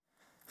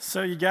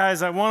So you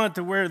guys, I wanted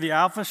to wear the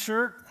Alpha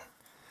shirt,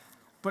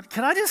 but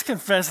can I just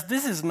confess,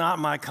 this is not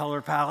my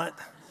color palette.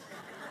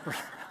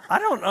 I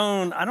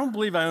don't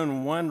believe I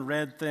own one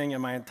red thing in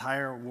my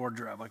entire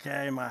wardrobe,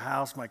 okay? In my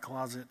house, my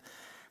closet.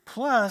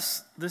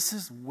 Plus, this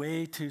is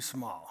way too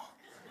small.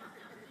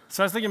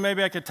 So I was thinking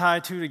maybe I could tie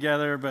two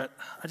together, but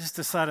I just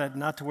decided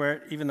not to wear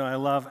it, even though I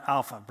love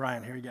Alpha.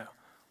 Brian, here you go.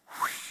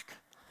 Whoosh.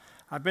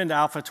 I've been to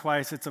Alpha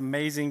twice. It's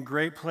amazing.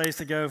 Great place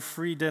to go.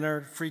 Free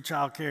dinner, free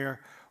childcare.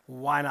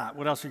 Why not?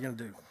 What else are you going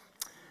to do?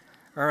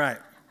 All right.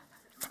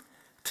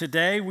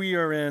 Today we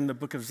are in the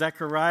book of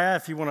Zechariah.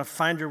 If you want to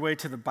find your way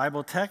to the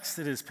Bible text,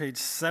 it is page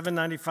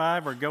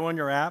 795, or go on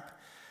your app.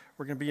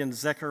 We're going to be in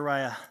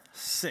Zechariah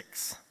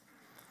 6.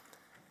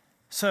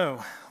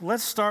 So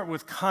let's start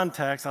with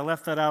context. I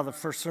left that out of the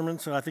first sermon,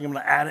 so I think I'm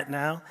going to add it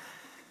now.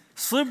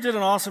 Sloop did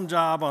an awesome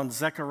job on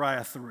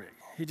Zechariah 3.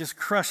 He just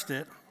crushed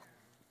it.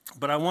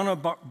 But I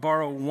want to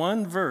borrow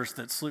one verse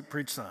that Sloop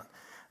preached on.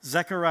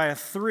 Zechariah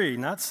 3,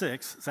 not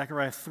 6,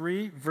 Zechariah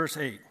 3, verse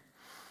 8.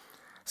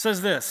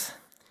 Says this: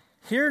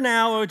 "Hear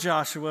now, O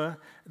Joshua,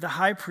 the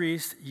high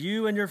priest,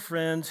 you and your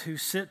friends who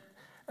sit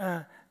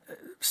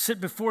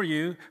before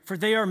you, for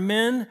they are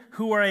men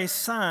who are a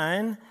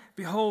sign.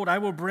 Behold, I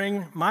will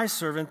bring my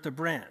servant the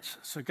branch."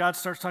 So God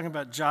starts talking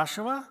about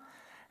Joshua,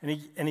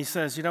 and he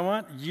says, you know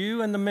what?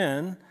 You and the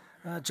men,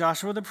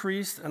 Joshua the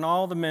priest and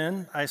all the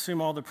men, I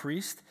assume all the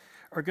priests,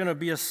 are going to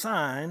be a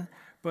sign,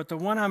 but the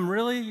one I'm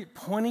really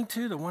pointing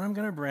to, the one I'm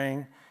going to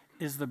bring,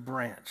 is the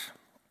branch.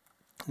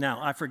 Now,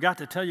 I forgot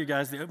to tell you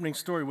guys the opening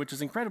story, which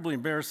is incredibly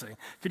embarrassing.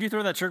 Could you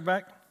throw that shirt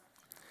back?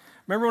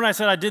 Remember when I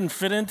said I didn't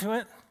fit into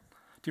it?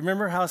 Do you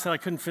remember how I said I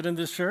couldn't fit in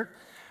this shirt?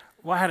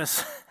 Well,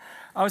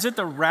 I was at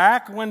the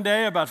rack one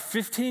day about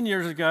 15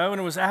 years ago,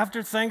 and it was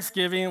after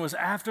Thanksgiving, it was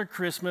after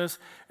Christmas,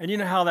 and you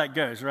know how that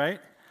goes, right?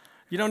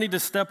 You don't need to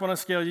step on a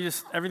scale,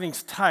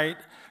 everything's tight.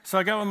 So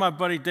I got with my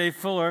buddy Dave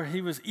Fuller.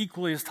 He was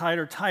equally as tight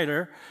or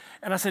tighter.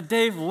 And I said,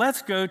 Dave,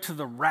 let's go to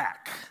the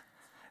rack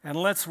and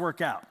let's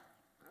work out.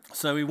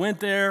 So we went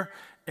there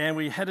and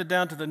we headed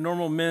down to the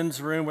normal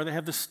men's room where they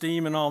have the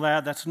steam and all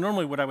that. That's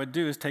normally what I would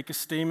do, is take a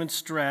steam and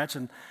stretch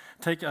and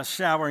take a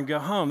shower and go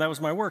home. That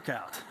was my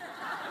workout.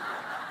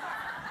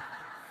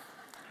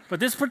 But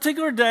this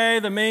particular day,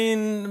 the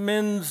main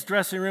men's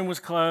dressing room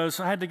was closed,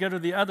 so I had to go to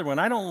the other one.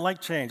 I don't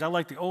like change. I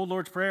like the old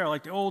Lord's Prayer. I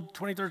like the old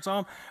 23rd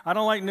Psalm. I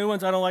don't like new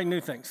ones. I don't like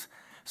new things.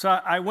 So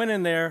I went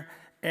in there,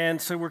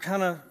 and so we're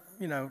kind of,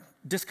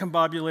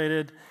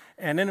 discombobulated.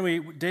 And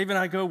then Dave and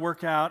I go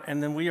work out,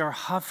 and then we are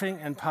huffing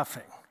and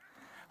puffing.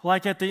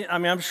 Like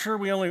I'm sure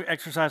we only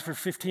exercised for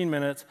 15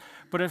 minutes,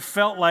 but it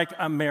felt like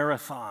a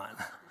marathon.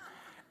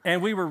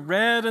 And we were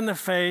red in the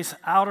face,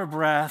 out of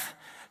breath,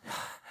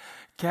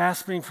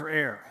 gasping for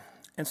air.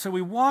 And so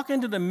we walk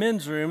into the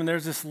men's room, and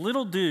there's this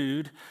little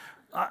dude.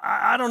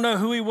 I don't know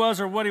who he was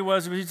or what he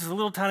was, but he's just a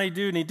little tiny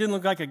dude, and he didn't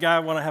look like a guy I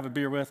want to have a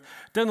beer with.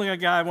 Doesn't look like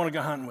a guy I want to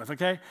go hunting with,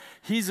 okay?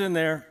 He's in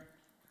there,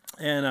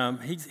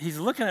 and he's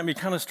looking at me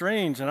kind of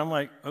strange, and I'm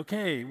like,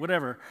 okay,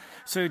 whatever.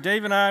 So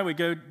Dave and I, we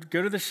go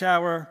to the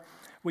shower.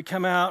 We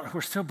come out.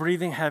 We're still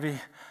breathing heavy,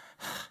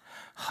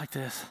 like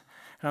this.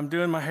 And I'm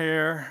doing my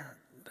hair.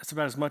 That's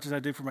about as much as I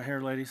do for my hair,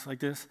 ladies, like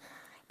this.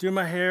 Doing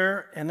my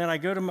hair, and then I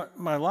go to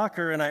my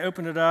locker, and I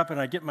open it up,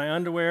 and I get my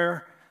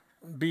underwear,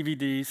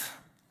 BVDs,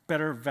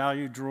 better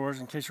value drawers,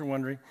 in case you're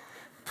wondering.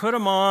 Put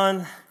them on,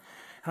 and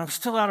I'm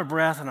still out of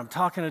breath, and I'm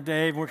talking to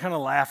Dave, and we're kind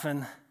of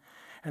laughing.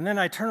 And then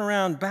I turn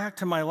around back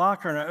to my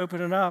locker, and I open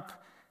it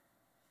up,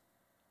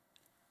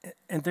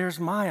 and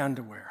there's my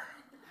underwear.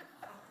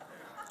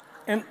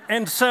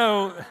 And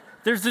so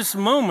there's this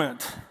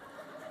moment.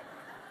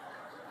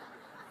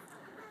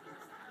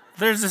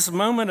 There's this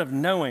moment of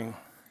knowing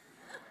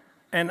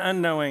and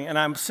unknowing, and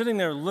I'm sitting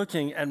there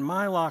looking at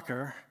my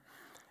locker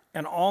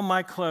and all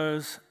my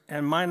clothes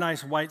and my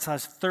nice white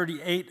size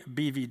 38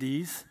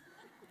 BVDs,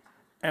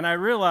 and I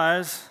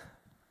realize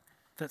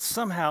that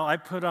somehow I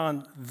put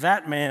on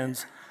that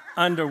man's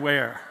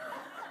underwear.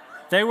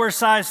 They were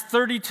size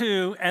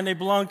 32, and they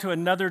belonged to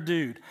another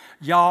dude.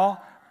 Y'all,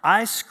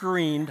 I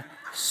screamed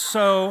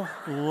so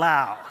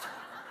loud.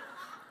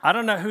 I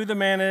don't know who the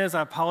man is.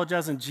 I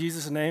apologize in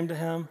Jesus' name to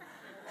him,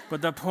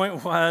 but the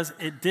point was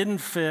it didn't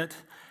fit.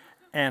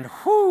 And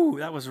whoo,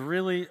 that was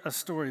really a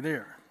story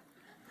there.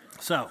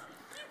 So,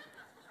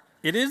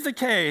 it is the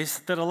case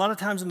that a lot of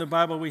times in the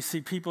Bible we see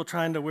people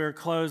trying to wear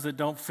clothes that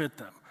don't fit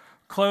them,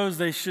 clothes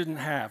they shouldn't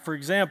have. For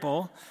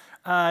example,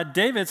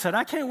 David said,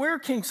 I can't wear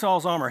King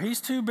Saul's armor. He's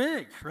too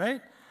big,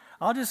 right?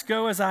 I'll just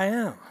go as I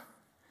am,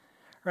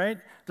 right?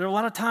 There are a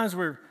lot of times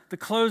where the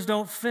clothes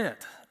don't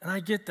fit, and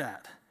I get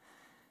that.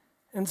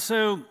 And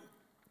so,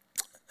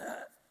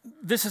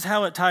 this is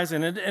how it ties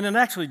in, and it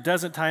actually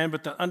doesn't tie in,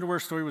 but the underwear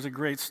story was a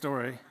great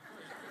story.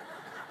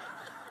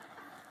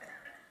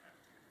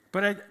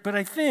 But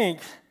I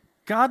think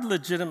God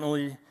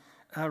legitimately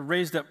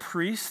raised up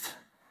priests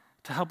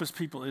to help his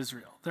people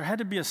Israel. There had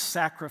to be a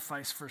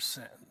sacrifice for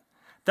sin.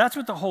 That's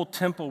what the whole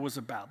temple was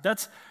about.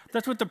 That's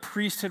what the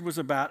priesthood was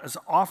about, is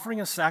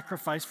offering a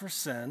sacrifice for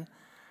sin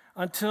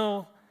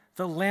until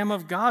the Lamb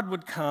of God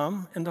would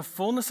come in the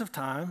fullness of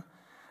time,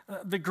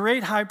 the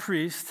great high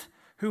priest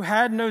who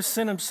had no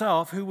sin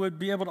himself, who would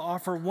be able to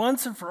offer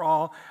once and for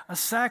all a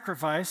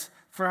sacrifice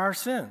for our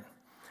sin.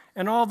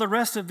 And all the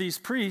rest of these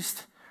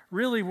priests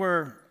really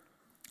were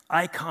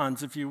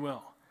icons, if you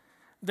will.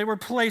 They were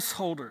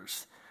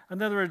placeholders.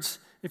 In other words,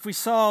 if we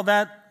saw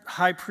that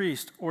high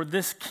priest or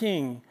this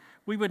king,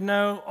 we would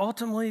know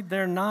ultimately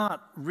they're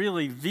not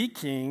really the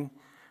king.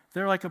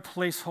 They're like a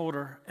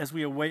placeholder as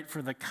we await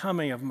for the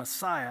coming of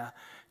Messiah,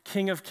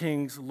 King of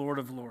Kings, Lord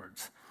of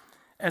Lords,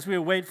 as we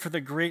await for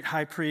the great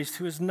high priest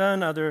who is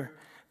none other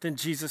than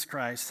Jesus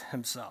Christ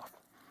himself.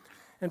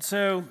 And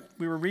so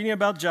we were reading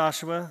about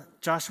Joshua.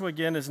 Joshua,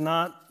 again, is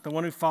not the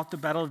one who fought the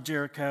Battle of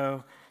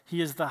Jericho.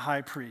 He is the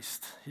high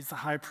priest. He's the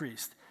high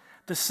priest.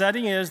 The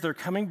setting is they're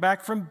coming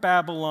back from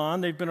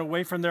Babylon. They've been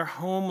away from their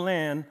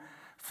homeland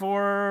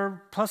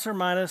for plus or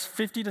minus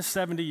 50 to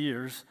 70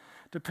 years,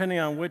 depending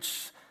on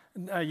which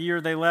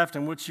year they left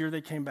and which year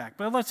they came back.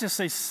 But let's just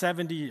say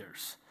 70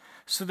 years.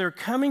 So they're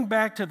coming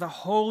back to the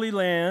Holy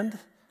Land,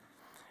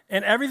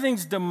 and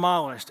everything's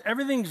demolished.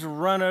 Everything's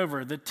run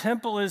over. The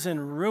temple is in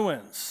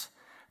ruins.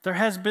 There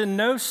has been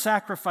no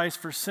sacrifice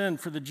for sin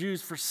for the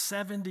Jews for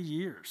 70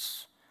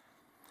 years.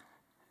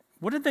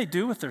 What did they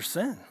do with their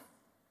sin?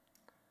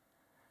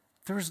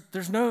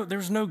 There's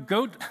no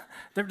goat.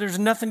 There's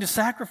nothing to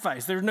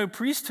sacrifice. There's no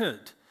priesthood,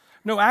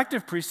 no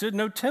active priesthood,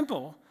 no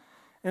temple.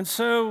 And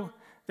so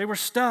they were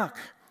stuck.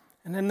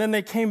 And then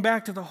they came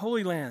back to the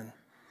Holy Land.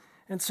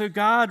 And so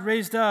God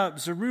raised up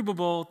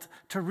Zerubbabel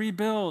to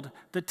rebuild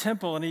the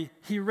temple. And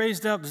he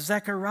raised up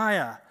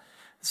Zechariah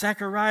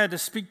to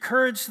speak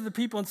courage to the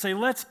people and say,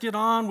 let's get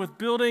on with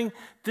building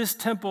this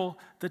temple,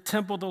 the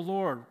temple of the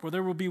Lord, where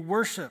there will be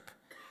worship.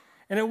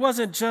 And it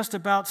wasn't just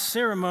about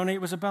ceremony,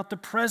 it was about the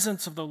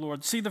presence of the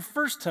Lord. See, the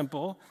first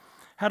temple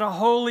had a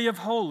Holy of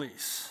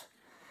Holies.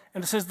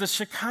 And it says the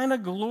Shekinah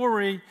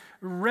glory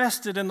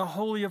rested in the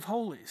Holy of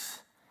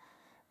Holies.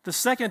 The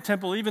second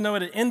temple, even though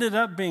it ended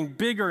up being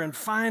bigger and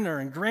finer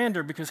and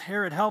grander because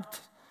Herod helped,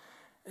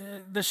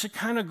 the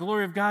Shekinah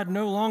glory of God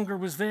no longer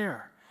was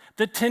there.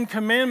 The 10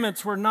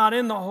 Commandments were not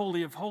in the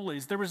Holy of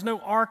Holies. There was no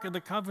Ark of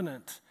the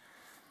Covenant.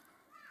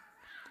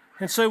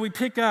 And so we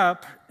pick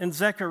up in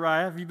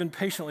Zechariah, if you've been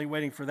patiently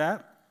waiting for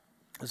that,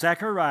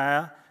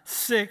 Zechariah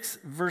 6,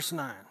 verse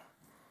 9.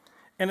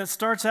 And it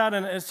starts out,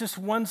 and it's just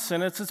one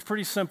sentence. It's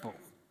pretty simple.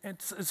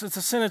 It's a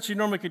sentence you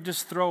normally could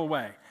just throw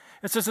away.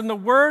 It says, "In the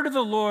word of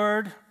the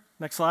Lord,"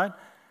 next slide,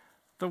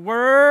 "the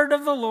word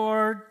of the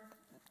Lord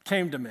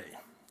came to me."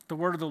 The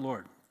word of the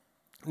Lord.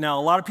 Now,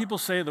 a lot of people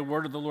say the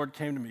word of the Lord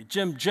came to me.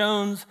 Jim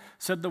Jones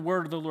said the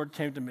word of the Lord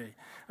came to me.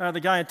 The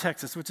guy in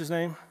Texas, what's his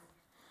name?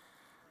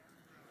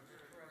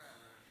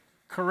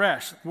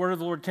 Koresh. The word of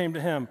the Lord came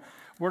to him.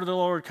 Word of the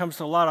Lord comes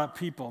to a lot of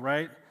people,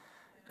 right?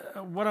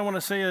 What I want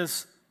to say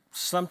is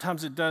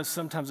sometimes it does,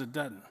 sometimes it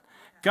doesn't.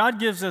 God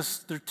gives us,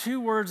 there are 2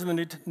 words in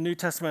the New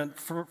Testament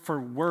for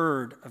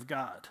word of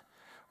God.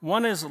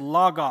 One is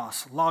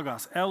logos,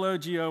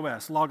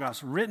 L-O-G-O-S,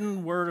 logos,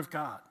 written word of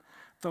God.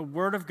 The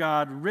word of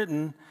God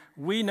written,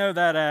 we know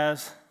that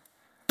as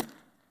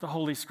the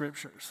Holy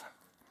Scriptures.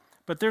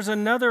 But there's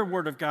another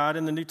word of God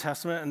in the New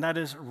Testament, and that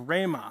is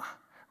rhema.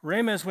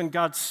 Rhema is when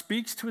God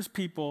speaks to his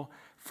people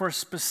for a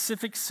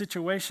specific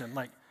situation,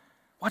 like,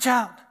 watch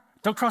out,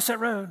 don't cross that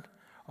road.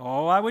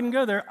 Oh, I wouldn't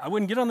go there. I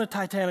wouldn't get on the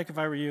Titanic if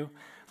I were you.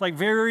 Like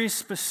very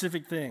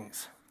specific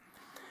things.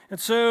 And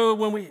so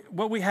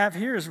what we have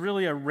here is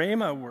really a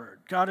rhema word.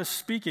 God is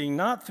speaking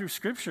not through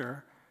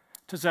Scripture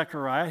to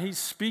Zechariah. He's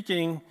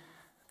speaking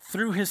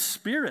through his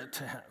Spirit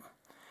to him.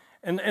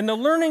 And the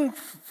learning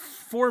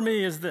for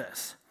me is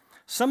this.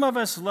 Some of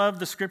us love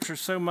the Scripture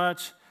so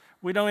much,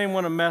 we don't even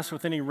want to mess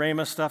with any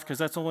rhema stuff because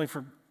that's only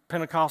for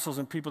Pentecostals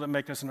and people that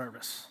make us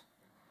nervous.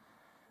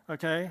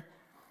 Okay?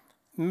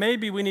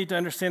 Maybe we need to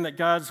understand that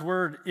God's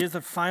word is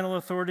the final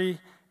authority.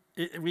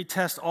 We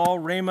test all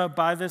rhema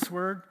by this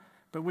word,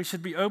 but we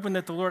should be open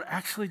that the Lord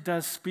actually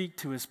does speak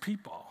to his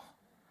people.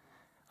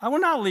 I will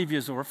not leave you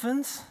as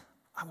orphans.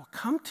 I will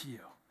come to you.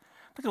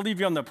 I'm not going to leave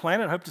you on the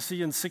planet. I hope to see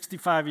you in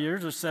 65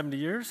 years or 70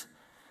 years.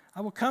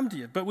 I will come to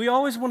you. But we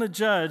always want to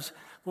judge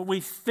what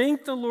we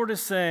think the Lord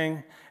is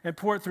saying and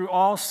pour it through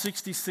all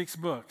 66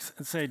 books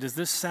and say, does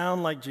this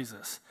sound like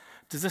Jesus?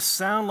 Does this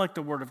sound like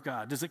the Word of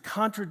God? Does it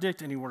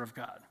contradict any Word of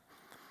God?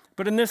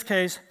 But in this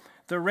case,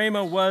 the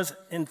rhema was,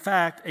 in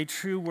fact, a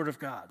true Word of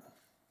God.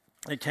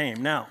 It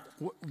came. Now,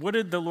 what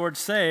did the Lord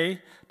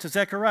say to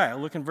Zechariah?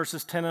 Look in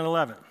verses 10 and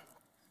 11.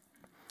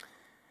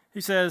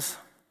 He says,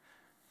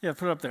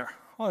 put it up there.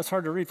 Oh, it's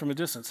hard to read from a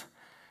distance.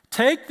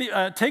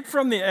 Take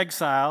from the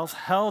exiles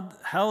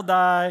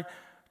Heldai,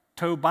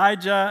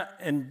 Tobijah,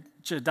 and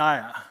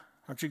Jediah.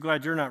 Aren't you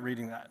glad you're not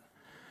reading that?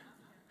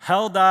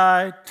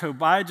 Heldai,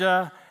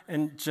 Tobijah,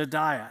 and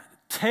Jediah.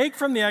 Take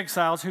from the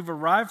exiles who've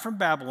arrived from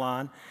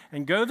Babylon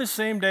and go the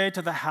same day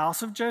to the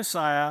house of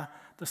Josiah,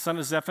 the son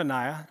of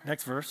Zephaniah.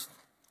 Next verse.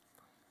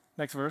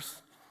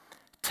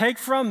 Take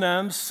from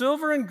them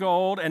silver and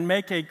gold and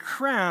make a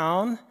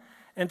crown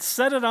and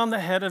set it on the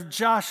head of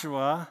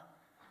Joshua,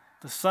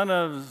 the son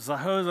of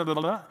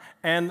Zahoza,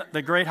 and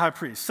the great high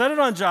priest. Set it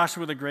on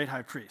Joshua, the great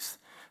high priest.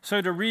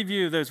 So to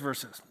review those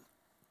verses,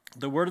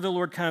 the word of the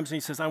Lord comes and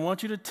he says, I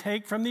want you to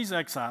take from these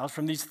exiles,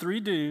 from these three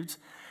dudes,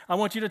 I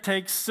want you to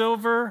take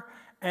silver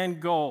and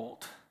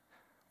gold.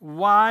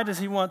 Why does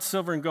he want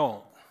silver and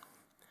gold?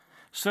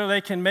 So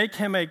they can make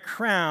him a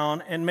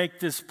crown and make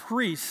this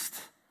priest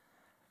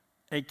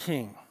a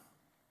king.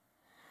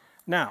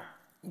 Now,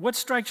 what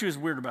strikes you as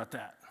weird about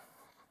that?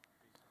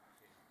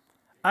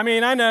 I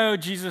mean, I know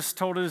Jesus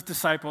told his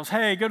disciples,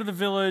 hey, go to the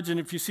village, and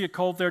if you see a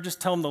colt there,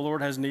 just tell them the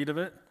Lord has need of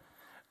it.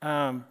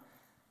 I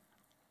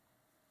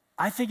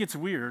think it's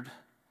weird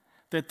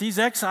that these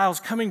exiles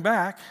coming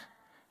back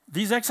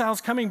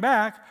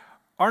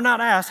are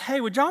not asked,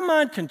 hey, would y'all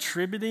mind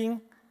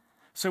contributing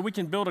so we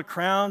can build a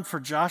crown for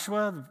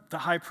Joshua, the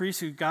high priest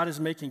who God is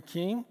making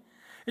king?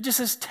 It just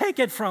says, take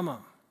it from him.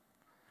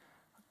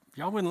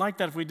 Y'all wouldn't like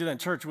that if we did that in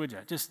church, would you?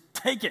 Just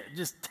take it.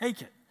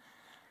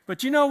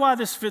 But you know why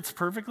this fits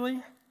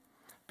perfectly?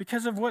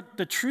 Because of what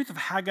the truth of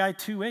Haggai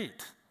 2:8.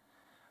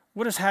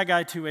 What does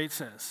Haggai 2:8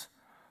 says?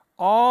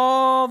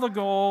 All the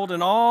gold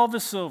and all the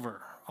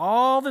silver,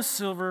 all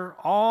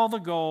the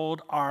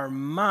gold are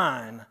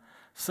mine,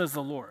 says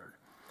the Lord.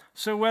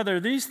 So whether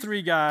these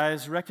three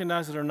guys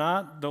recognize it or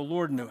not, the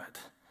Lord knew it.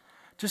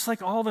 Just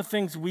like all the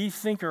things we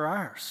think are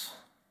ours.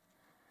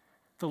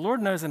 The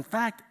Lord knows, in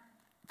fact,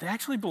 they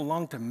actually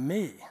belong to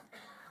me.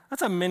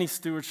 That's a mini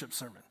stewardship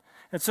sermon.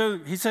 And so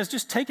he says,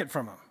 just take it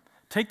from them.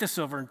 Take the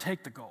silver and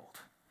take the gold.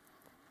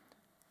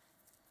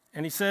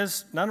 And he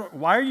says,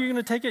 why are you going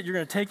to take it? You're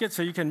going to take it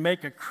so you can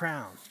make a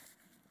crown.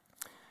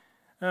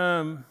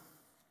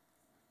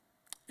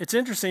 It's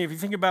interesting, if you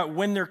think about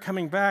when they're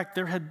coming back,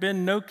 there had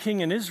been no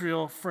king in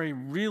Israel for a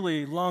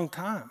really long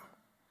time.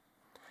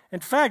 In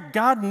fact,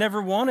 God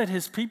never wanted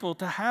his people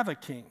to have a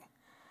king.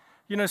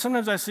 You know,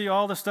 sometimes I see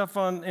all the stuff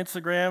on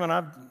Instagram, and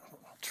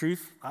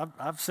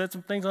I've said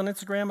some things on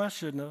Instagram I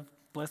shouldn't have.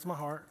 Bless my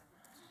heart.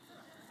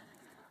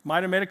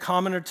 Might have made a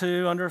comment or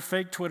two under a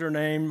fake Twitter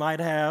name, might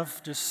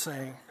have, just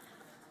saying.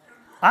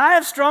 I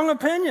have strong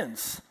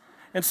opinions,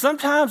 and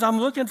sometimes I'm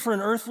looking for an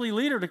earthly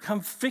leader to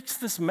come fix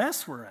this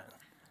mess we're in.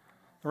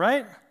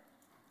 Right?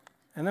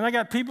 And then I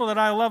got people that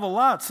I love a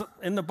lot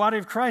in the body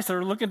of Christ that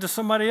are looking to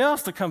somebody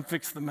else to come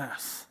fix the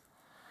mess.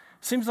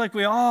 Seems like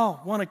we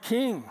all want a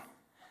king.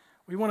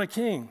 We want a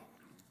king.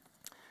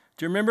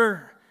 Do you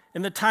remember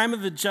in the time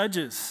of the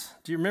judges?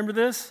 Do you remember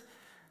this?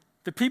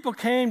 The people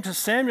came to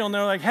Samuel and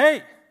they're like,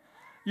 hey,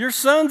 your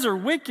sons are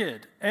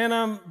wicked.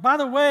 And by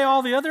the way,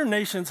 all the other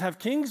nations have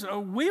kings. Oh,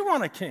 we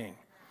want a king.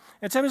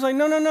 And Samuel's like,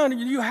 no,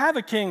 you have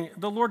a king.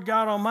 The Lord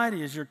God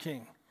Almighty is your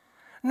king.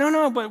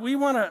 No, but we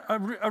want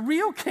a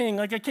real king,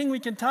 like a king we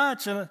can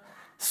touch and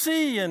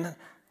see, and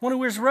one who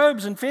wears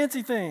robes and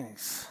fancy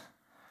things.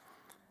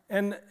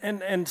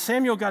 And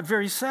Samuel got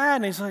very sad,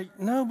 and he's like,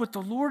 no, but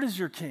the Lord is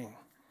your king.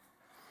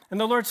 And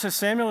the Lord says,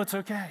 Samuel, it's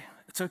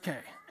okay.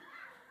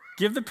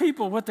 Give the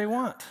people what they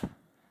want.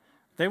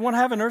 They want to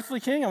have an earthly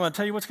king. I'm going to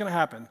tell you what's going to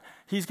happen.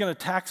 He's going to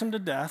tax them to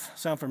death.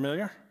 Sound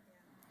familiar?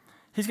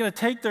 He's going to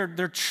take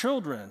their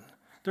children,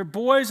 their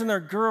boys and their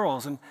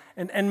girls,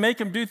 and make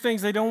them do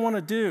things they don't want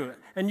to do,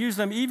 and use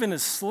them even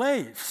as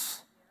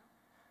slaves.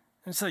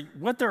 And it's like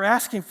what they're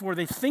asking for,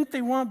 they think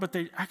they want, but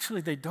they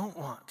don't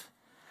want.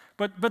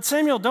 But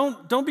Samuel,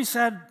 don't be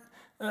sad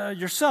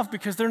yourself,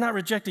 because they're not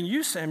rejecting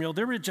you, Samuel.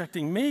 They're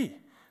rejecting me,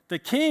 the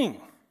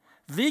king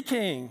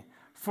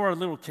for a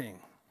little king.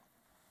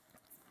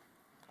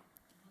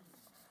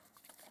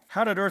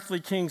 How did earthly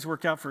kings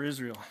work out for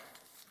Israel?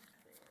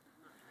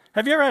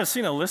 Have you ever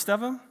seen a list of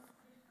them?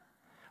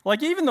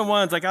 Like even the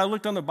ones, like I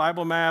looked on the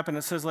Bible map and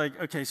it says like,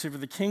 okay, so for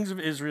the kings of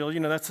Israel,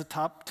 that's the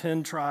top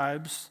 10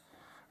 tribes,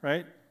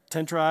 right?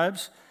 10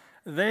 tribes.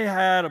 They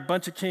had a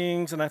bunch of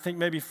kings, and I think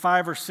maybe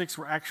 5 or 6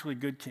 were actually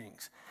good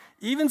kings.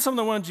 Even some of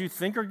the ones you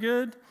think are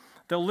good,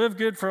 they'll live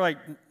good for like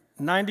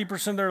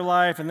 90% of their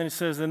life, and then it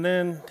says, and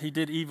then he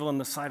did evil in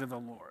the sight of the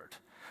Lord.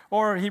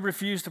 Or he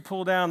refused to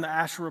pull down the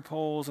Asherah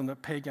poles and the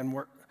pagan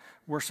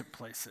worship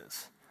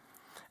places.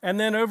 And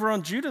then over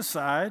on Judah's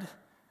side,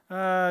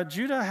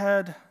 Judah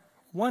had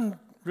one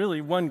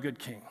good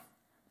king,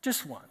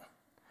 just one.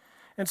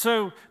 And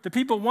so the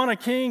people want a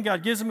king.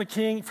 God gives them a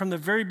king. From the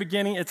very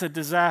beginning, it's a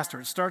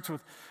disaster. It starts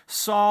with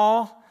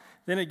Saul,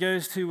 then it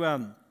goes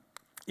to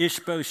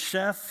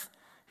Ishbosheth.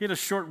 He had a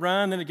short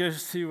run, then it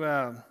goes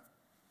to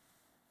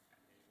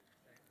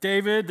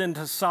David, then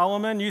to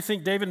Solomon. You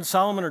think David and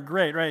Solomon are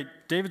great, right?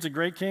 David's a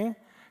great king.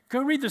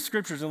 Go read the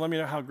scriptures and let me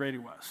know how great he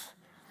was.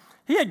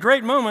 He had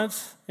great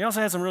moments. He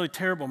also had some really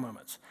terrible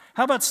moments.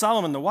 How about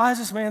Solomon, the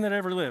wisest man that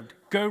ever lived?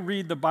 Go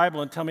read the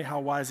Bible and tell me how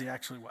wise he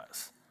actually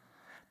was.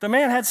 The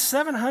man had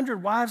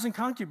 700 wives and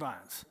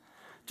concubines.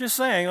 Just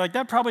saying, like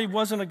that probably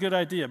wasn't a good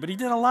idea, but he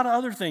did a lot of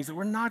other things that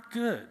were not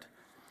good.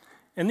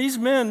 And these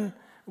men,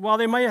 while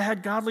they may have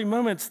had godly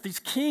moments, these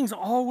kings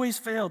always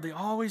failed. They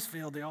always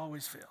failed.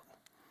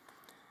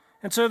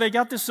 And so they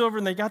got the silver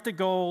and they got the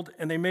gold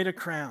and they made a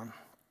crown.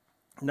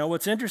 Now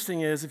what's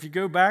interesting is if you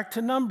go back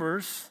to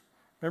Numbers,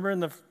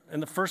 remember in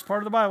the first part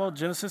of the Bible,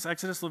 Genesis,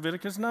 Exodus,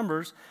 Leviticus,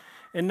 Numbers,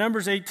 In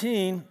Numbers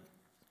 18,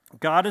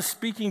 God is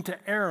speaking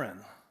to Aaron,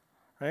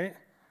 right?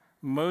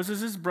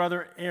 Moses'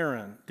 brother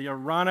Aaron, the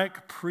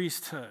Aaronic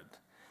priesthood.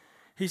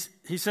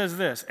 He says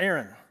this,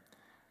 Aaron,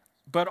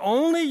 but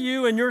only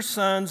you and your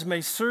sons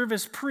may serve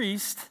as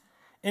priests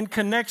in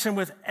connection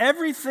with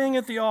everything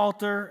at the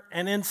altar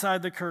and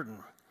inside the curtain.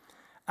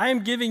 I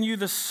am giving you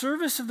the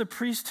service of the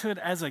priesthood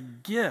as a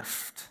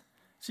gift.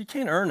 So you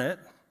can't earn it.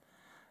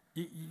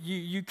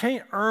 You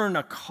can't earn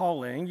a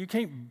calling. You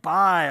can't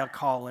buy a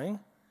calling.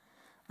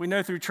 We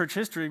know through church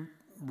history,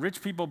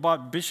 rich people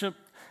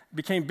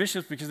became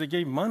bishops because they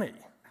gave money.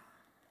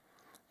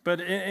 But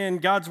in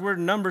God's word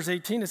in Numbers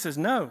 18, it says,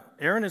 no,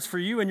 Aaron is for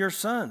you and your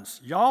sons.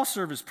 Y'all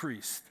serve as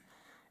priests.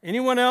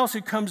 Anyone else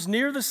who comes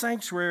near the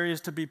sanctuary is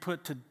to be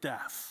put to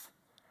death.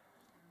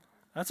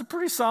 That's a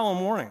pretty solemn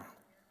warning.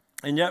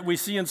 And yet we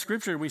see in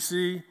Scripture,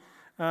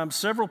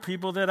 several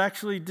people that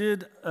actually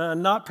did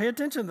not pay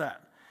attention to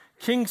that.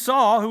 King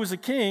Saul, who was a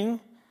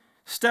king,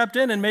 stepped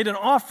in and made an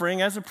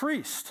offering as a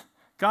priest.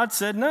 God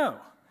said no.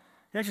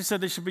 He actually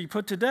said they should be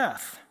put to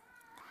death.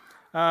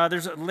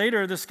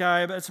 Later, this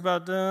guy, it's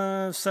about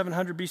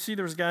 700 BC,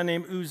 there was a guy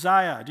named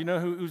Uzziah. Do you know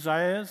who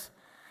Uzziah is?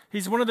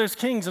 He's one of those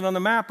kings, and on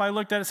the map I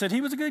looked at it and said, he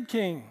was a good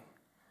king.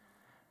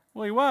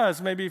 Well, he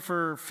was, maybe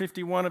for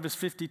 51 of his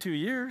 52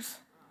 years.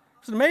 He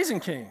was an amazing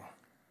king,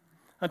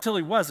 until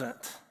he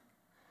wasn't,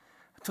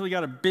 until he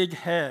got a big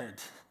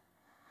head,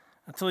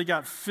 until he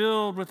got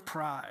filled with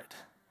pride.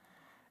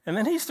 And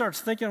then he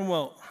starts thinking,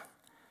 well,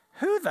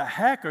 who the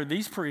heck are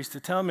these priests to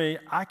tell me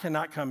I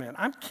cannot come in?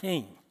 I'm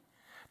king.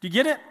 Do you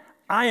get it?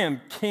 I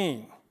am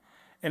king.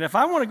 And if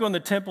I want to go in the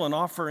temple and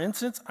offer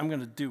incense, I'm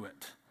going to do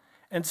it.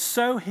 And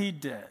so he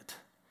did.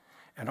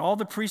 And all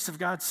the priests of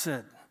God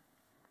said,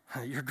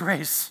 your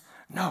grace,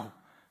 no,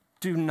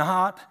 do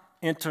not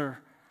enter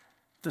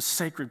the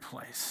sacred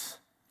place.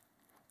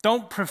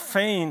 Don't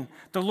profane.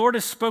 The Lord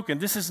has spoken.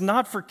 This is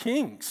not for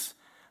kings.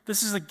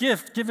 This is a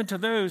gift given to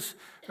those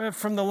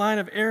from the line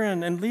of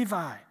Aaron and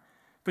Levi.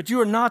 But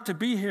you are not to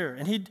be here.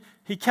 And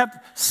he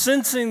kept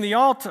censing the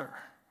altar.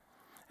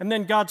 And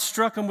then God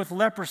struck him with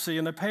leprosy,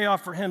 and the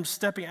payoff for him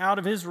stepping out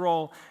of his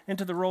role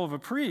into the role of a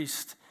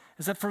priest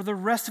is that for the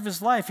rest of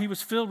his life, he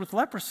was filled with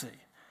leprosy.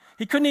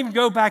 He couldn't even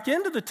go back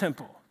into the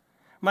temple.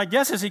 My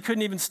guess is he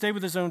couldn't even stay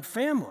with his own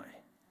family.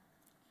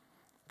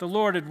 The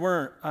Lord had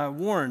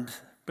warned,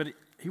 but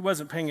he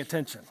wasn't paying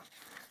attention.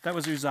 That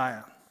was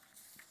Uzziah.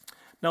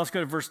 Now let's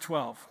go to verse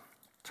 12.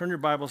 Turn your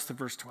Bibles to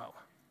verse 12.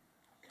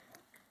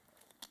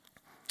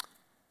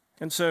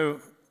 And so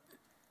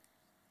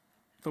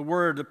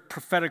the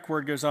prophetic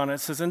word goes on. It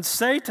says, and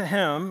say to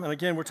him, and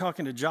again, we're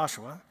talking to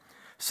Joshua,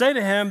 say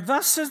to him,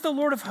 thus says the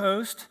Lord of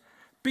hosts,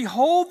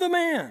 behold the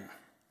man.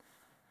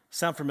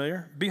 Sound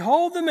familiar?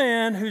 Behold the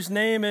man whose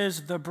name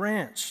is the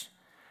branch.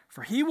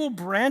 For he will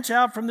branch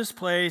out from this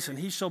place, and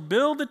he shall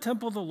build the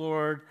temple of the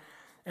Lord,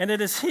 and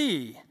it is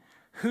he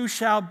who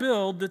shall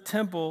build the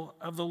temple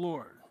of the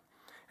Lord,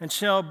 and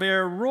shall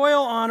bear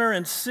royal honor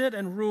and sit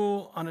and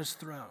rule on his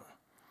throne.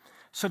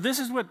 So this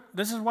is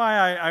why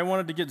I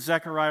wanted to get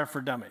Zechariah for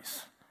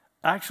Dummies.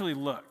 I actually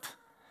looked.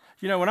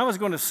 You know, when I was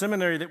going to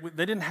seminary,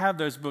 they didn't have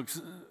those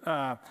books,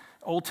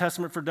 Old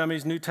Testament for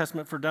Dummies, New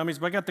Testament for Dummies,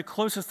 but I got the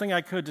closest thing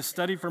I could to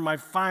study for my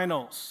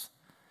finals.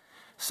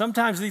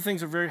 Sometimes these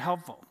things are very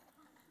helpful.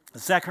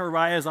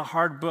 Zechariah is a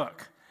hard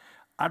book.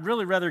 I'd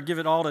really rather give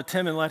it all to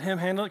Tim and let him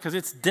handle it because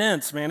it's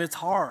dense, man. It's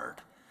hard.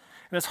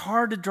 And it's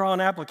hard to draw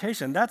an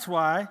application. That's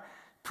why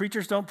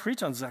preachers don't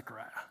preach on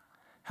Zechariah.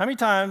 How many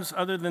times,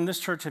 other than this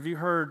church, have you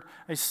heard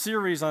a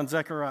series on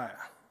Zechariah?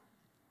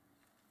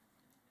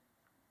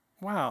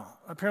 Wow,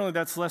 apparently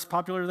that's less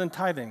popular than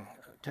tithing.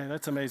 Okay,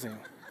 that's amazing.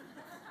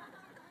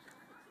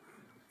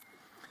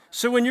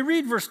 So when you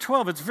read verse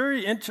 12, it's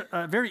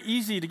very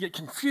easy to get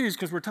confused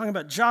because we're talking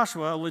about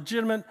Joshua, a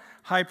legitimate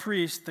high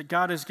priest that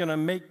God is going to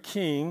make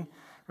king,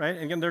 right?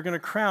 And again, they're going to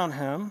crown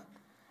him.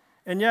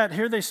 And yet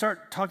here they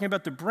start talking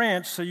about the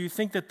branch, so you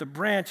think that the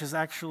branch is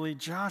actually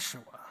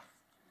Joshua.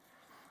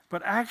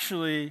 But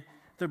actually,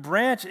 the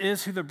branch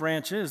is who the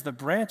branch is. The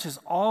branch is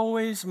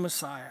always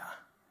Messiah.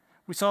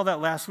 We saw that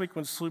last week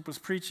when Sloop was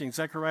preaching,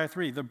 Zechariah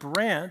 3. The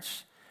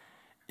branch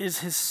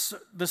is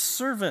the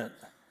servant,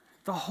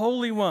 the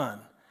Holy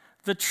One,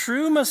 the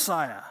true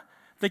Messiah,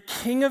 the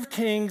King of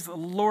Kings, the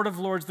Lord of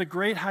Lords, the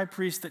great high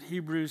priest that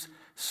Hebrews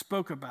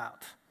spoke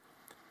about.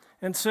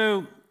 And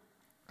so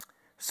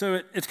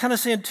it's kind of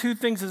saying two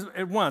things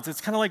at once.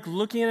 It's kind of like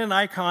looking at an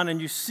icon and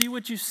you see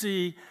what you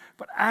see,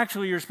 but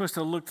actually you're supposed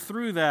to look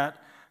through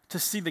that to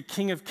see the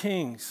King of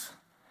Kings,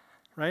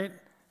 right?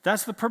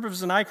 That's the purpose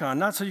of an icon,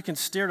 not so you can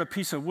stare at a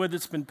piece of wood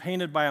that's been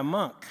painted by a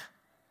monk,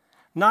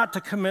 not to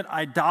commit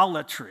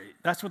idolatry.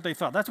 That's what they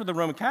thought. That's what the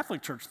Roman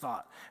Catholic Church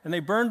thought, and they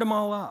burned them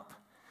all up.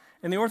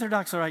 And the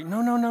Orthodox are like,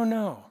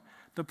 no.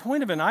 The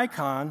point of an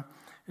icon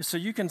is so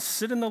you can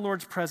sit in the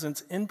Lord's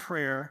presence in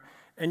prayer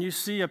and you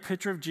see a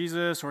picture of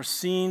Jesus or a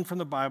scene from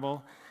the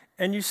Bible,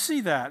 and you see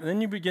that, and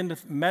then you begin to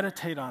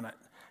meditate on it.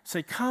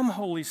 Say, come,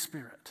 Holy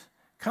Spirit.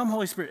 Come,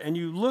 Holy Spirit. And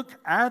you look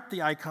at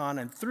the icon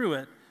and through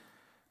it,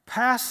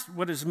 past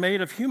what is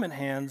made of human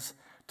hands,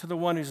 to the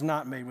one who's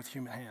not made with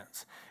human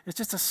hands. It's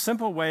just a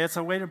simple way. It's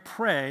a way to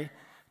pray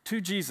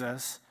to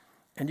Jesus,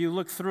 and you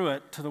look through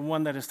it to the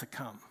one that is to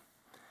come.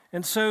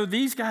 And so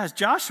these guys,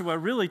 Joshua,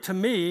 really, to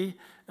me,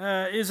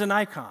 is an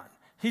icon.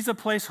 He's a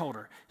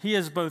placeholder. He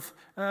is both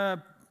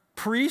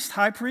priest,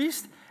 high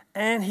priest,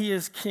 and he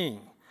is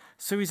king.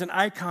 So he's an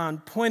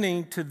icon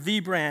pointing to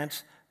the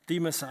branch, the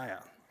Messiah.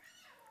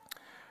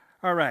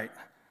 All right.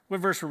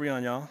 What verse are we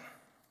on, y'all?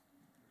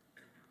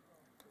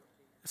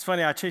 It's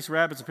funny, I chase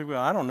rabbits and people go,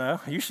 I don't know.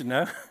 You should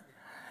know.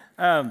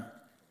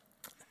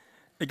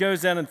 It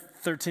goes down in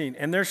 13.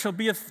 And there shall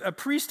be a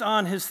priest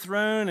on his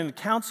throne, and a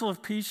council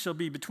of peace shall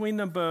be between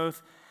them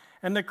both.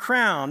 And the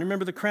crown,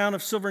 remember the crown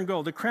of silver and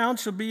gold, the crown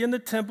shall be in the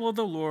temple of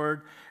the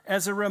Lord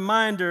as a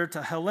reminder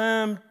to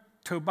Helem,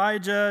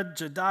 Tobijah,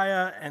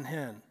 Jediah, and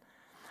Hen.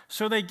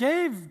 So they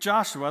gave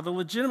Joshua, the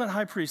legitimate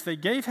high priest, they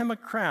gave him a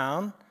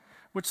crown,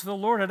 which the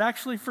Lord had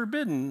actually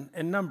forbidden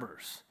in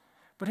Numbers.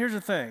 But here's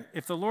the thing.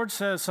 If the Lord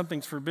says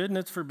something's forbidden,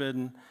 it's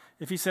forbidden.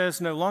 If he says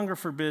no longer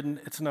forbidden,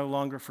 it's no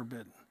longer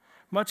forbidden.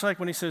 Much like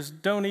when he says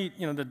don't eat,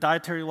 the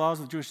dietary laws,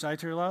 the Jewish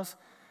dietary laws.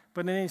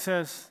 But then he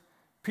says,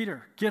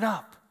 Peter, get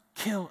up,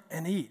 kill,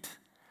 and eat.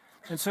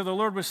 And so the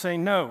Lord was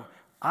saying, no,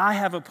 I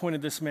have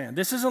appointed this man.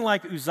 This isn't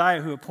like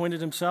Uzziah who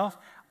appointed himself.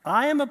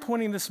 I am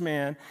appointing this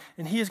man,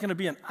 and he is going to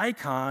be an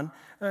icon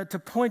to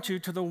point you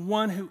to the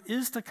one who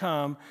is to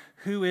come,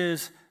 who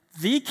is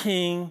the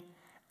king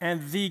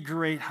and the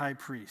great high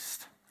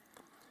priest.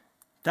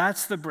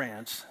 That's the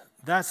branch.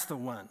 That's the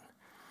one.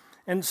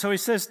 And so he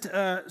says,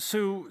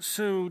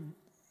 so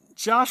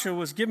Joshua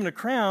was given a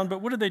crown,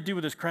 but what did they do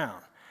with his crown?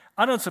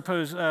 I don't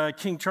suppose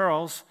King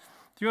Charles,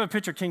 do you have a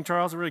picture of King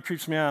Charles? It really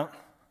creeps me out.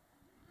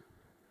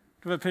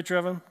 Do you have a picture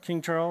of him,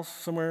 King Charles,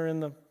 somewhere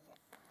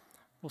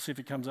we'll see if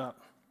it comes up.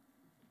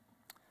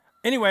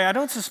 Anyway, I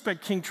don't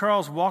suspect King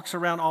Charles walks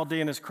around all day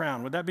in his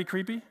crown. Would that be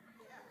creepy?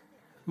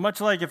 Much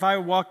like if I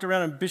walked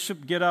around in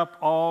Bishop get up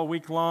all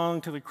week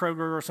long to the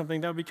Kroger or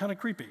something, that would be kind of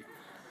creepy.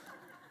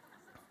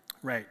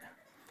 Right.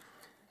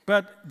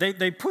 But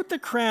they put the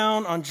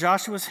crown on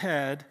Joshua's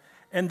head,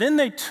 and then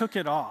they took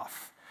it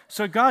off.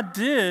 So God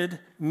did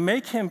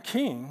make him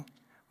king,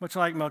 much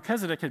like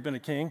Melchizedek had been a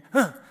king.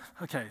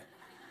 Okay.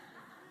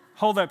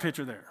 Hold that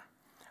picture there.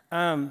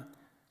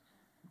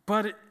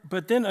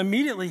 But then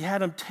immediately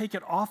had him take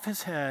it off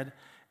his head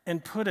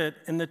and put it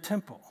in the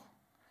temple.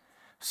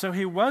 So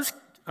he was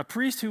a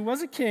priest who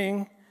was a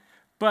king,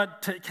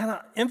 but to kind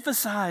of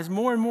emphasize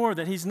more and more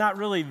that he's not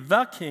really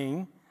the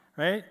king,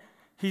 right?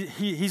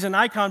 He's an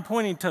icon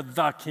pointing to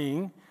the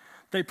king.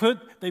 They put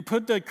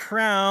the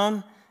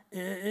crown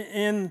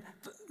in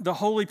the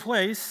holy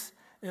place,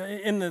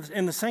 in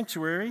the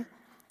sanctuary.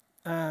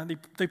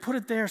 They put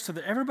it there so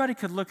that everybody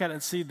could look at it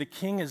and see the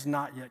king has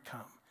not yet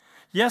come.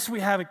 Yes, we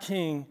have a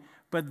king,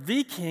 but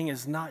the king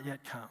has not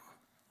yet come.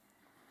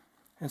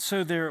 And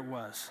so there it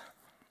was.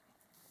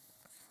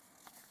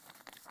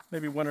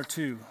 Maybe one or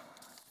two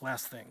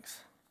last things.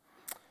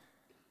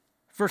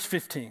 Verse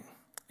 15.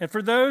 And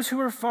for those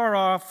who are far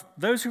off,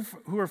 those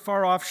who are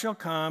far off shall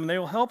come, and they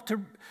will help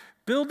to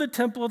build the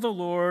temple of the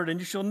Lord, and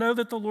you shall know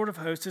that the Lord of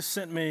hosts has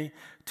sent me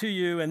to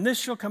you, and this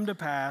shall come to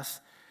pass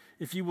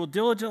if you will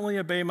diligently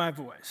obey my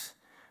voice.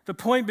 The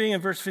point being in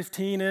verse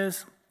 15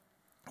 is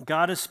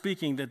God is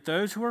speaking that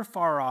those who are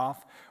far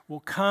off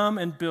will come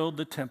and build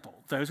the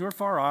temple. Those who are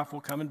far off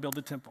will come and build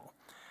the temple.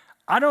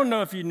 I don't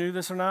know if you knew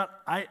this or not.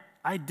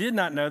 I did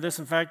not know this.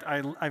 In fact,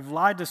 I've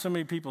lied to so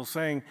many people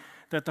saying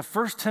that the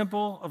first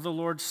temple of the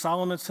Lord,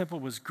 Solomon's temple,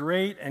 was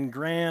great and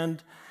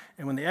grand.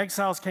 And when the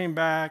exiles came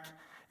back,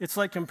 it's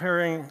like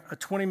comparing a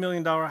 $20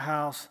 million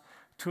house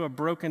to a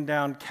broken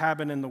down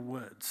cabin in the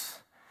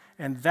woods.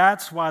 And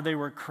that's why they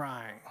were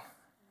crying.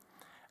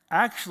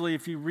 Actually,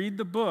 if you read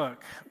the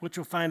book, what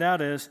you'll find out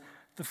is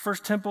the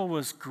first temple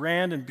was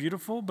grand and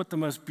beautiful, but the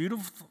most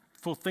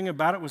beautiful thing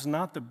about it was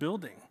not the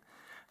building.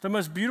 The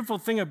most beautiful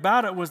thing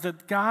about it was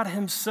that God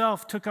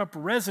himself took up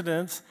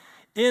residence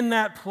in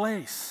that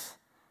place.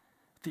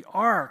 The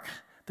ark,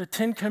 the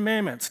 10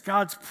 Commandments,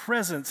 God's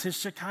presence, his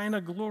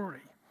Shekinah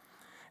glory.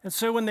 And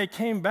so when they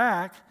came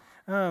back,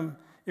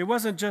 it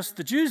wasn't just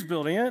the Jews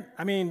building it.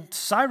 I mean,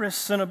 Cyrus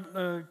sent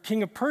a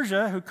king of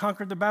Persia who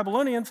conquered the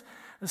Babylonians,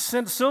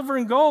 sent silver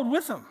and gold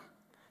with him.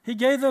 He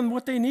gave them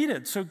what they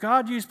needed. So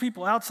God used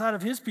people outside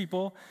of his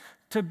people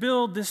to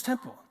build this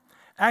temple.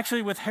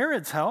 Actually, with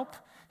Herod's help,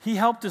 he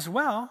helped as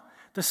well.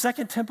 The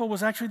second temple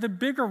was actually the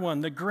bigger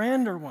one, the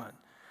grander one.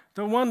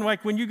 The one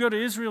like when you go to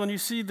Israel and you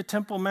see the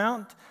Temple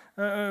Mount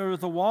or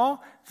the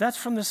wall, that's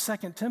from the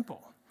second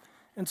temple.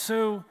 And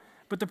so,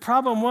 but the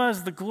problem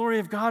was the glory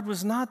of God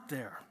was not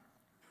there.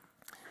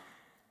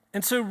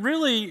 And so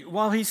really,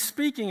 while he's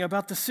speaking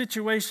about the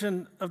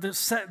situation of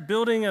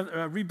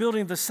the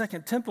rebuilding the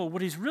second temple,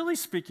 what he's really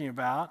speaking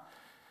about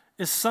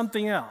is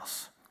something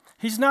else.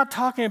 He's not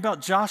talking about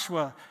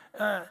Joshua.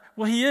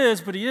 Well, he is,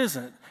 but he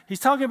isn't. He's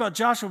talking about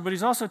Joshua, but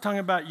he's also talking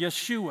about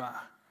Yeshua,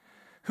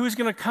 who's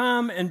going to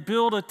come and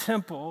build a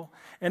temple,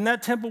 and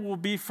that temple will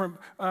be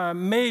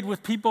made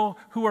with people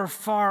who are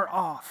far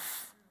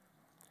off.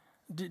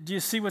 Do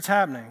you see what's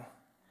happening?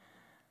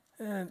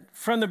 And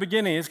from the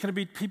beginning, it's going to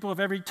be people of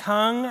every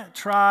tongue,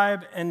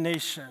 tribe, and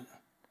nation.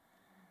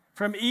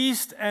 From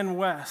east and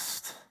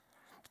west.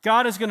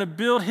 God is going to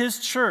build his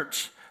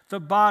church, the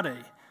body.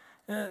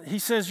 He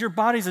says, your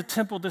body's a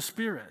temple to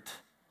Spirit.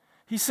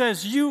 He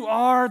says, you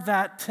are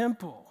that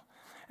temple.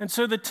 And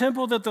so the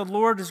temple that the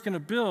Lord is going to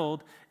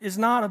build is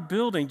not a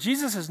building.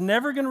 Jesus is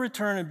never going to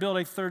return and build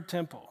a third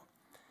temple.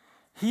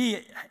 He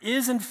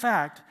is, in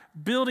fact,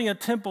 building a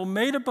temple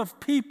made up of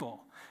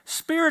people,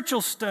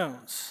 spiritual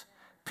stones.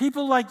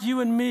 People like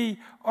you and me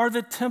are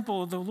the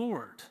temple of the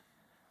Lord.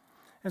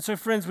 And so,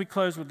 friends, we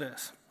close with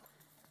this.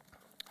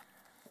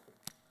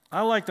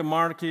 I like the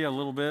monarchy a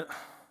little bit.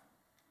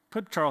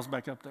 Put Charles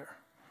back up there.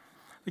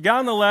 The guy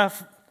on the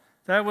left,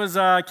 that was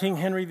King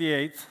Henry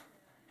VIII.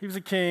 He was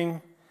a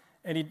king,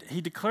 and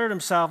he declared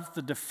himself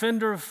the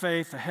defender of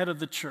faith, the head of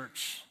the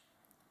church.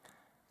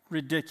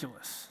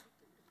 Ridiculous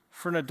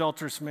for an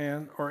adulterous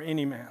man or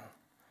any man.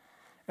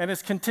 And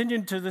it's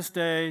continued to this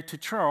day to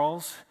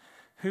Charles,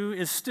 who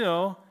is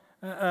still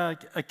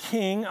a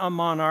king, a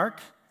monarch,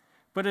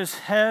 but is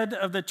head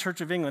of the Church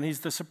of England.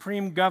 He's the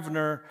supreme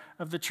governor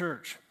of the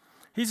church.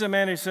 He's a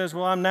man who says,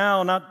 well, I'm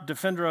now not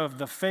defender of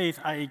the faith,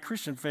 i.e.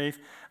 Christian faith.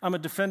 I'm a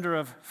defender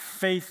of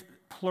faith,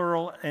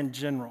 plural and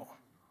general.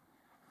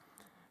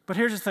 But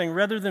here's the thing.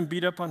 Rather than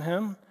beat up on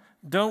him,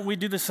 don't we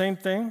do the same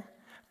thing?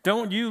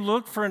 Don't you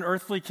look for an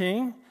earthly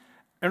king,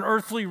 an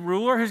earthly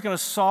ruler who's going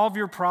to solve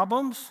your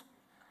problems?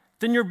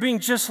 Then you're being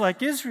just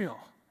like Israel.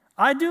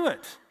 I do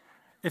it.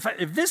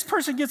 If this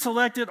person gets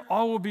elected,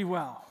 all will be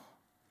well.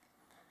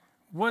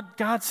 What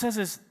God says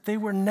is they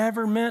were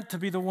never meant to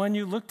be the one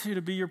you look to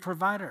be your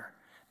provider.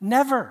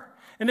 Never.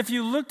 And if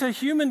you look to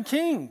human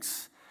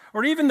kings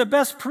or even the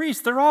best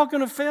priests, they're all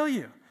going to fail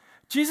you.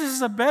 Jesus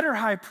is a better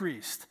high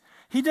priest.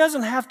 He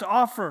doesn't have to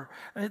offer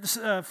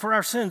for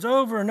our sins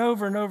over and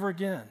over and over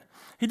again.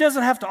 He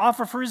doesn't have to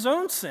offer for his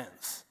own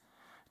sins.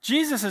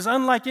 Jesus is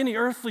unlike any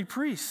earthly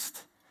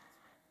priest.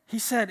 He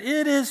said,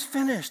 it is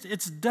finished.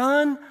 It's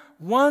done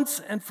once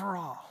and for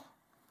all.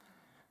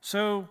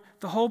 So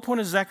the whole point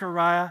of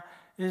Zechariah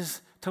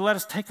is to let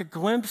us take a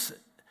glimpse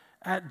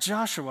at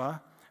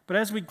Joshua, but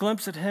as we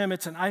glimpse at him,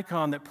 it's an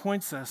icon that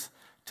points us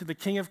to the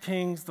King of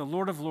Kings, the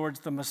Lord of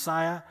Lords, the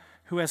Messiah,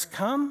 who has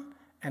come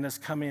and is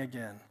coming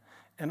again.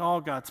 And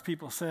all God's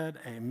people said,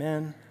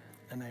 amen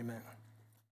and amen.